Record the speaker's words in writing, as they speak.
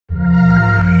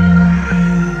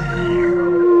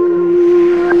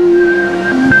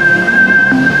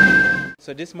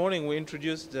this morning we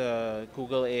introduced the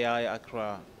Google AI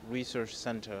Accra Research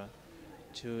Center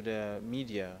to the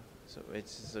media. So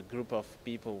it's a group of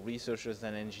people, researchers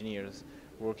and engineers,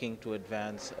 working to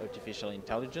advance artificial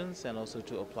intelligence and also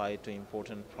to apply it to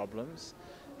important problems,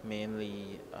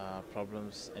 mainly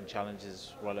problems and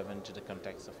challenges relevant to the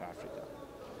context of Africa.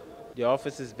 The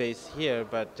office is based here,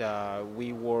 but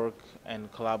we work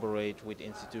and collaborate with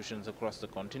institutions across the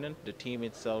continent. The team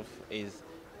itself is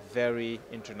very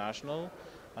international.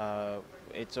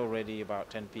 It's already about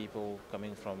 10 people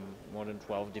coming from more than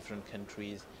 12 different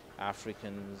countries,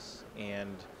 Africans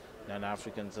and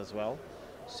non-Africans as well.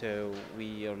 So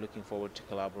we are looking forward to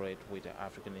collaborate with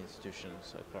African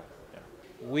institutions across. Yeah.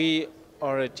 We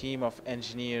are a team of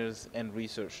engineers and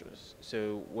researchers.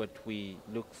 So what we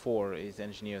look for is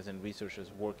engineers and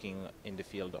researchers working in the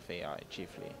field of AI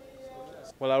chiefly.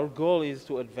 Well, our goal is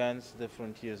to advance the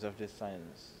frontiers of this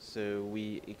science. So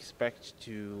we expect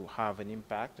to have an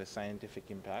impact, a scientific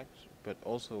impact, but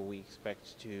also we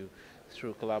expect to,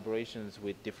 through collaborations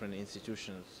with different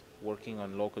institutions working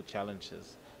on local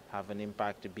challenges, have an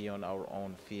impact beyond our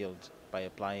own field by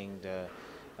applying the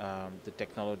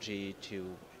technology to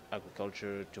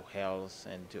agriculture, to health,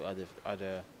 and to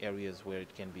other areas where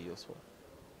it can be useful.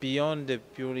 Beyond the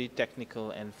purely technical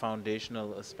and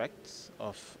foundational aspects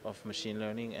of machine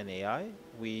learning and AI,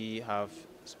 we have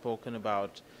spoken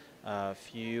about a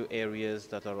few areas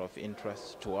that are of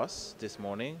interest to us this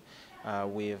morning.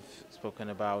 We've spoken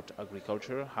about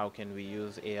agriculture. How can we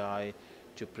use AI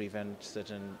to prevent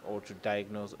certain or to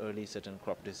diagnose early certain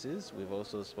crop disease? We've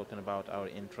also spoken about our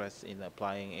interest in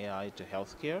applying AI to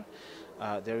healthcare.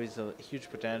 There is a huge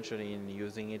potential in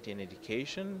using it in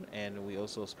education, and we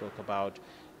also spoke about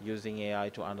using AI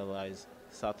to analyze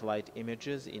satellite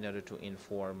images in order to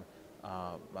inform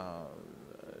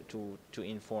to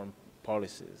inform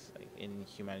policies, like in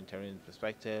humanitarian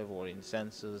perspective or in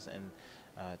census and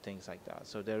things like that.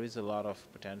 So there is a lot of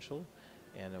potential,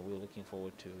 and we're looking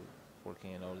forward to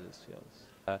working in all these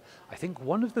fields. I think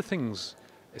one of the things,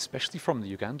 especially from the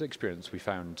Uganda experience, we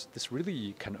found this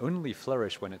really can only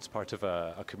flourish when it's part of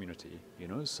a community, you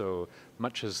know? So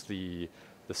much as the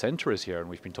center is here, and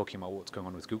we've been talking about what's going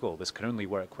on with Google, this can only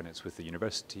work when it's with the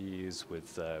universities,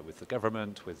 with the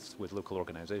government, with local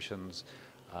organizations.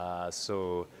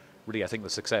 So really, I think the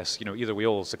success, you know, either we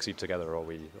all succeed together or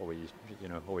we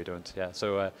don't. Yeah.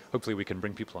 So hopefully we can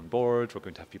bring people on board. We're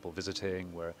going to have people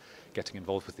visiting. We're getting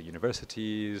involved with the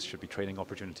universities. Should be training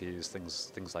opportunities,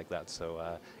 things like that.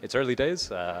 So it's early days,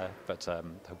 but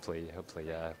hopefully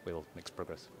we'll make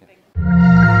progress. Yeah.